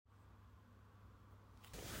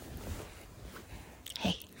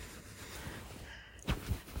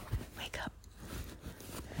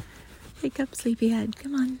Wake up, sleepyhead.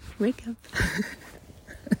 Come on, wake up.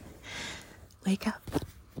 Wake up.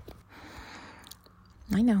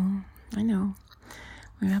 I know. We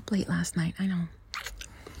were up late last night, I know.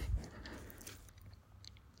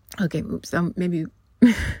 Okay, oops, maybe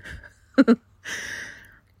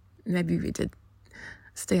we did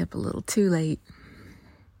stay up a little too late.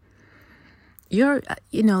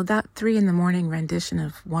 That 3 a.m. rendition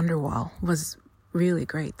of Wonderwall was really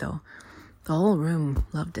great, though. The whole room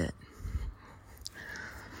loved it.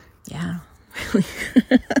 Yeah, really.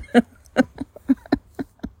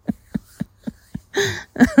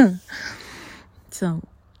 So,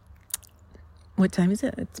 what time is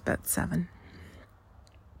it? It's about 7.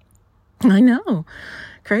 I know.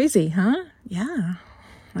 Crazy, huh? Yeah.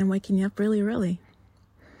 I'm waking you up really early.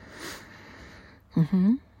 Do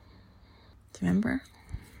you remember?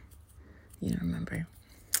 You don't remember.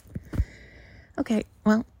 Okay,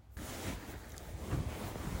 well,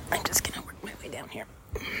 I'm just gonna work my way down here.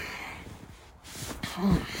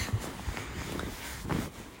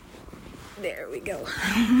 There we go.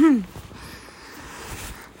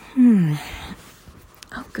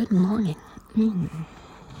 Oh, good morning.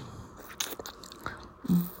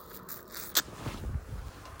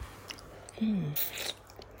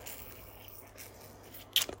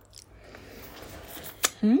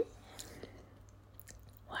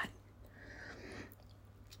 What?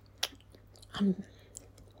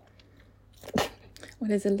 What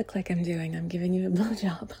does it look like I'm doing? I'm giving you a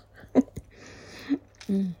blowjob.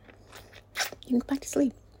 You can go back to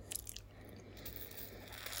sleep.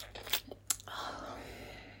 Oh.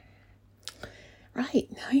 Right,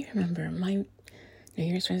 now you remember. My New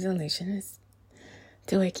Year's resolution is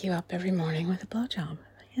to wake you up every morning with a blowjob.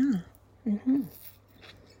 Yeah.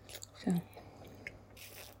 So.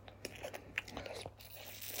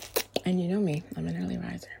 And you know me, I'm an early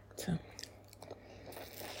riser, so.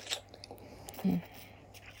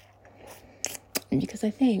 Because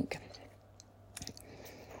I think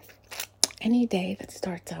any day that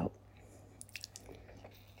starts out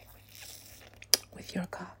with your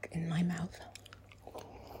cock in my mouth,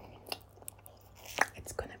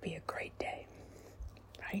 it's gonna be a great day,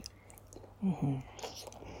 right?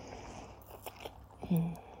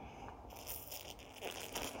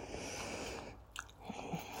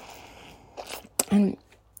 And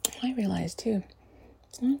I realize too,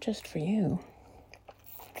 it's not just for you.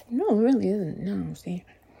 No, it really isn't. No, see,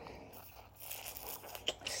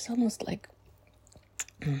 it's almost like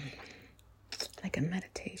a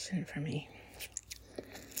meditation for me.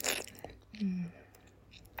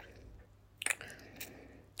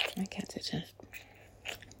 I get to just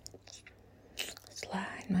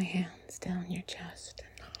slide my hands down your chest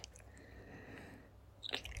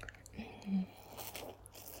and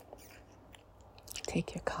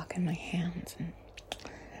take your cock in my hands, and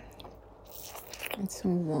it's so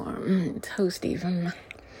warm and toasty from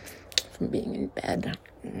being in bed.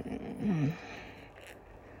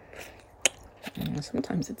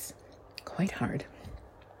 Sometimes it's quite hard,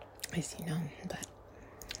 as you know, but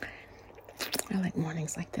I like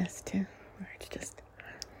mornings like this too, where it's just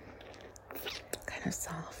kind of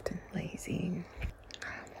soft and lazy.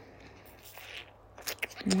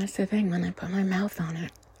 And that's the thing, when I put my mouth on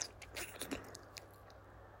it,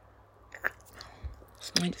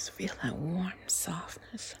 I just feel that warm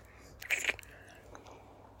softness.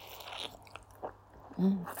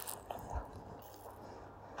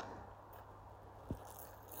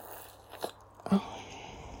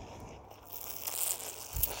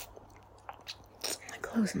 I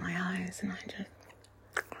close my eyes and I just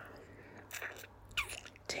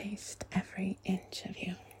taste every inch of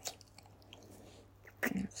you.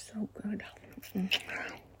 And it's so good. And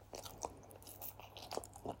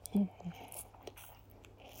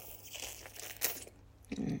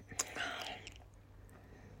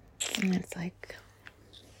it's like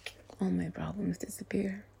all my problems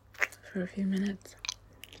disappear for a few minutes.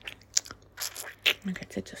 I get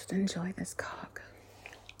to just enjoy this cock.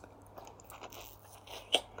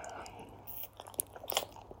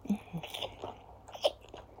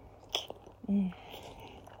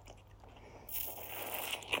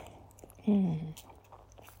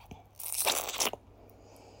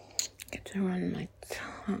 Get to run my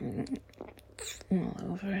tongue all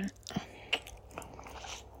over it.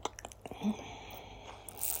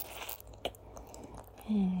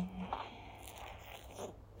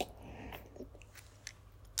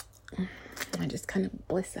 I just kind of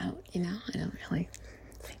bliss out, I don't really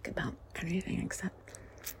think about anything except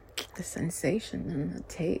the sensation and the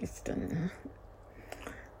taste and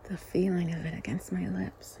the feeling of it against my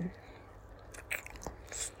lips and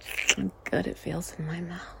how good it feels in my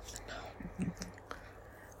mouth.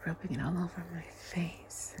 rubbing it all over my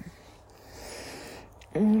face.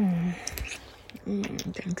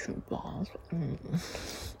 Getting some balls.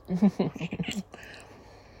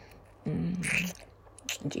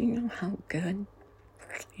 Do you know how good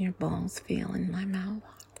your balls feel in my mouth?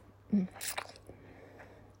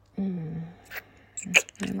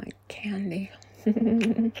 They're like candy.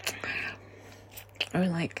 Or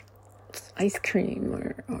like ice cream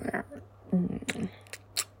or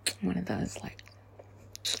one of those like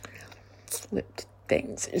whipped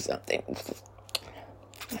things or something.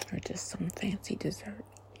 Or just some fancy dessert.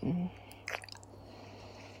 It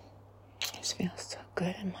just feels so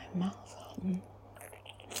good in my mouth.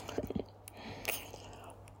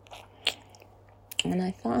 And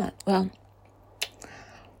I thought, well,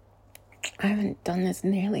 I haven't done this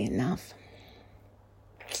nearly enough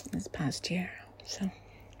this past year, so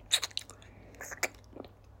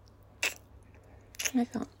I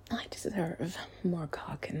thought I deserve more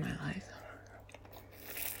cock in my life.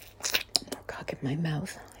 More cock in my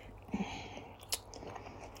mouth.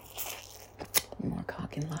 More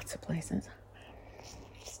cock in lots of places.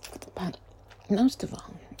 But most of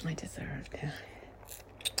all, I deserve to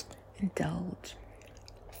indulge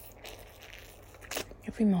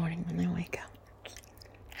every morning when I wake up.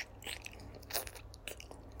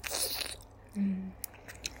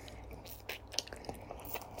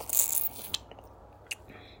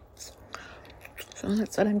 So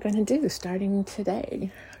that's what I'm going to do starting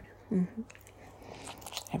today.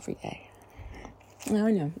 Every day. Now,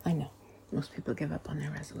 I know. Most people give up on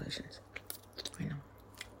their resolutions. I know.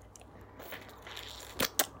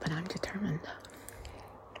 But I'm determined.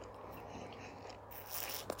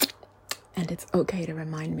 And it's okay to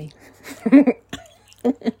remind me.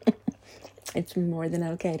 It's more than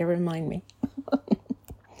okay to remind me.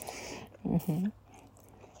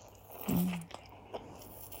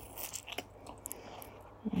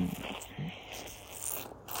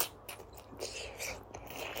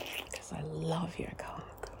 Because I love your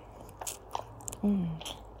cock.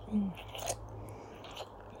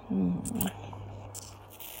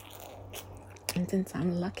 And since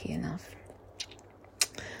I'm lucky enough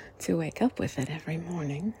to wake up with it every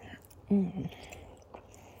morning,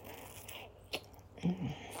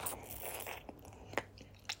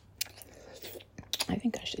 I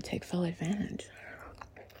think I should take full advantage.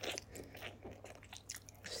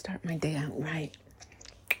 Start my day out right.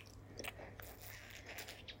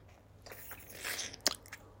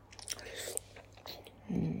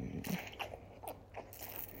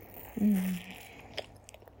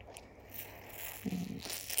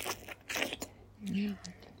 Yeah.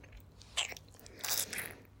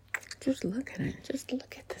 Just look at it. Just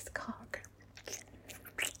look at this cock.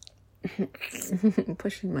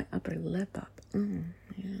 Pushing my upper lip up. The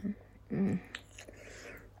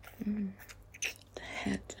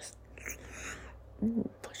head just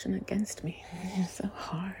pushing against me. It's so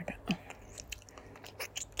hard.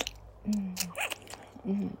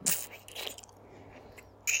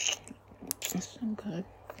 It's so good.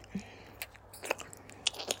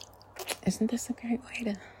 Isn't this a great way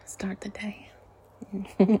to start the day? And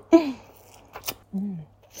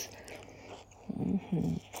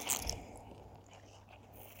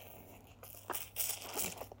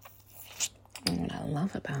what I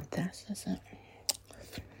love about this is that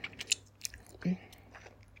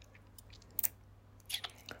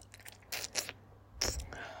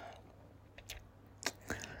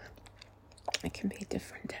it can be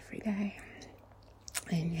different every day,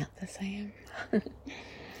 and yet the same.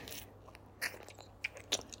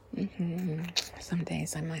 Some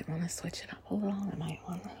days I might want to switch it up a little. I might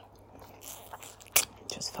want to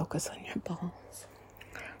just focus on your balls.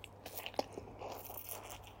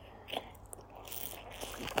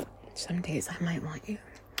 Some days I might want you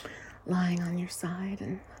lying on your side,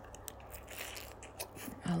 and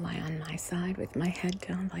I'll lie on my side with my head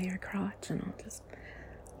down by your crotch, and I'll just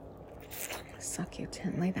suck you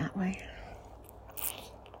gently that way.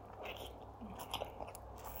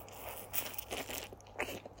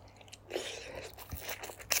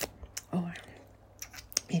 Or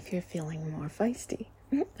if you're feeling more feisty,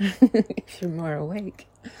 if you're more awake,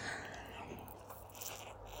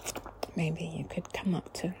 maybe you could come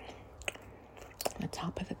up to the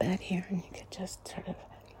top of the bed here and you could just sort of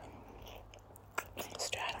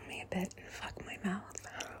straddle me a bit and fuck my mouth.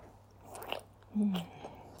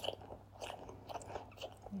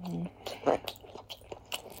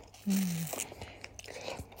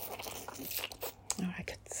 Or I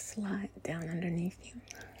could slide down underneath you.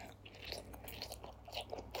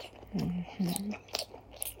 You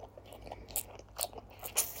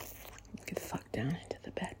could fuck down into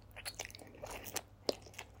the bed.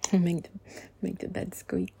 Make the bed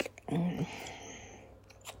squeak.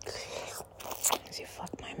 As you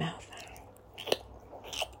fuck my mouth.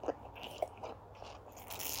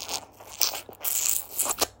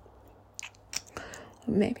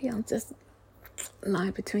 Maybe I'll just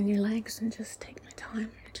lie between your legs and just take my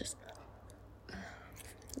time and just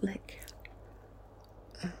lick.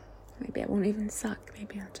 Maybe I won't even suck.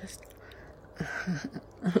 Maybe I'll just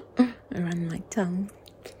run my tongue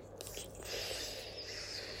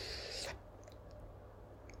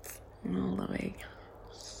all the way.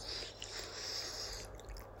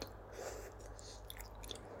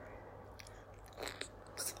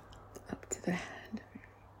 Up to the head.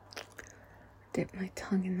 Dip my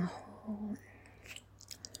tongue in the hole.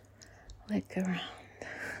 Lick around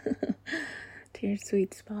to your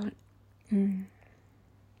sweet spot. Would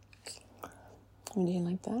you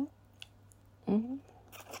like that?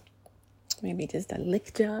 Maybe just a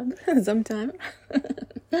lick job sometime.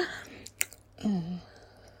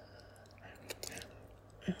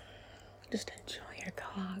 Just enjoy your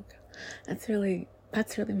cock. That's really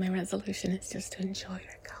my resolution, is just to enjoy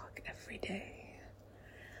your cock every day.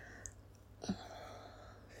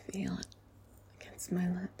 Feel it against my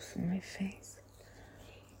lips and my face.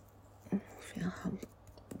 Feel how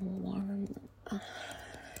warm.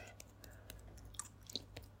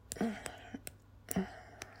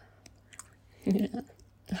 Yeah.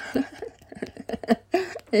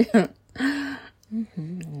 Yeah.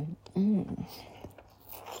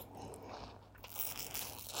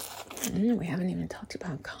 We haven't even talked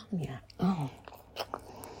about cum yet. Oh.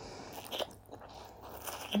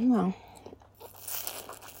 Well.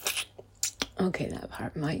 Okay, that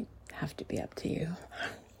part might have to be up to you.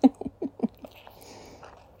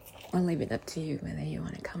 I'll leave it up to you whether you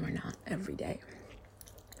want to come or not every day.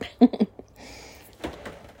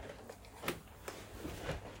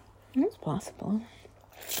 It's possible.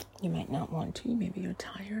 You might not want to. Maybe you're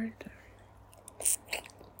tired.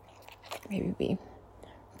 Maybe we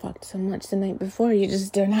fucked so much the night before you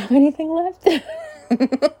just don't have anything left.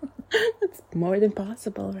 It's more than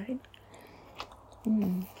possible, right?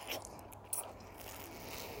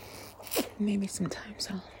 Maybe sometimes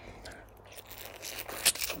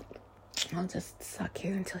I'll just suck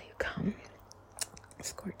you until you come.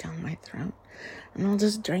 Squirt down my throat. And I'll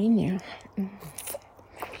just drain you.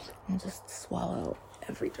 I'll just swallow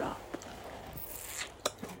every drop.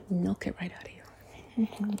 Milk it right out of you.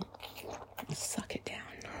 I'll suck it down.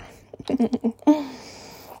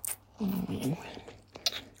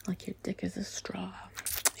 Like your dick is a straw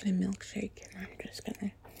in a milkshake. And I'm just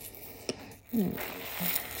gonna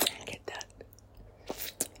get that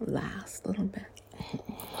last little bit.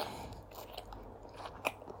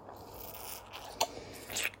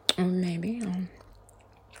 Or maybe I'll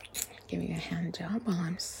give you a hand job while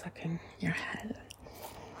I'm sucking your head.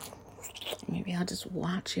 Maybe I'll just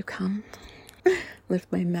watch you come.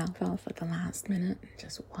 Lift my mouth off at the last minute and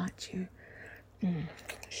just watch you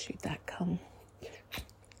shoot that cum.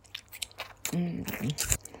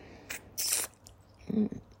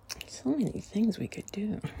 So many things we could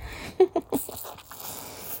do.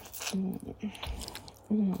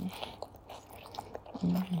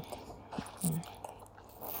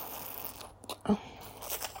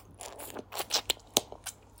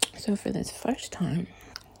 So for this first time,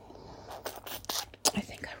 I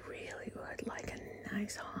think I really would like a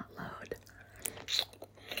nice hot load.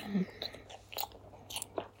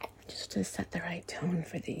 Just to set the right tone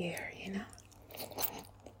for the year, you know?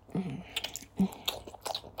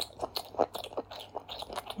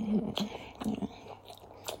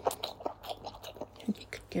 If you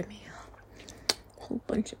could give me a whole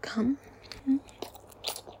bunch of cum.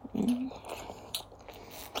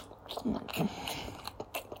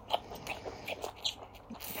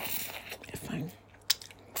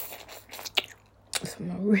 If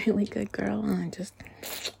I'm a really good girl and I just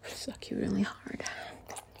suck you really hard,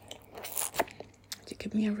 would you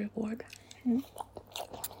give me a reward?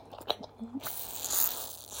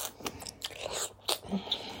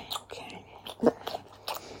 Okay.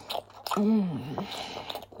 I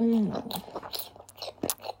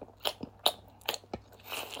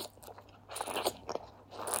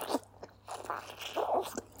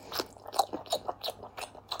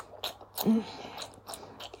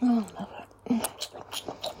love it.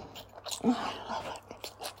 I love it.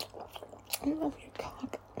 I love your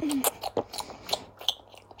cock.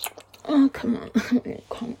 Oh, come on.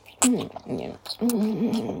 Come. Yeah.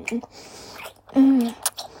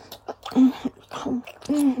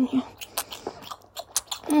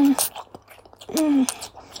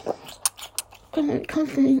 Come on, come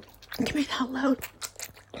for me. Give me that loud.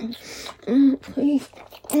 Please.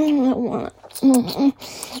 I want it.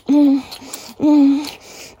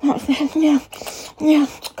 Yeah, yeah,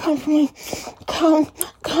 come for me. Come,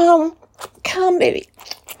 baby.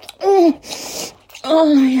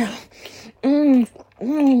 Oh, yeah. Mm,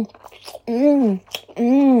 mm, mm,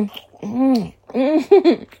 mm,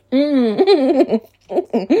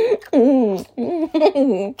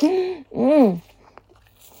 mm,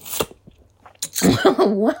 Oh,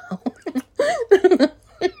 wow.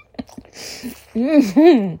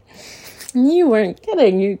 You weren't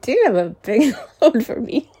kidding. You do have a big load for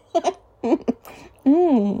me.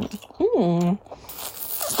 Oh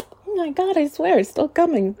my God, I swear it's still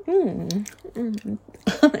coming. I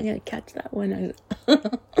gotta catch that one.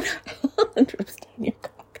 I'm twisting your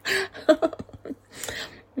cock.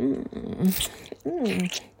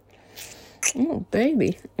 Oh,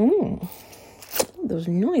 baby. Those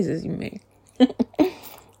noises you make.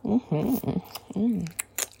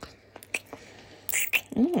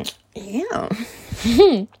 Yeah.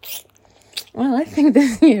 Well, I think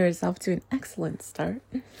this year is off to an excellent start.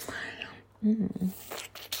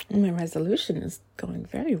 My resolution is going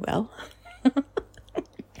very well.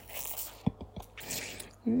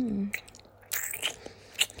 Thank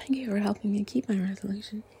you for helping me keep my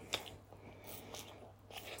resolution.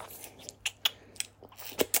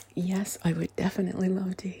 Yes, I would definitely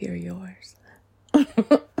love to hear yours.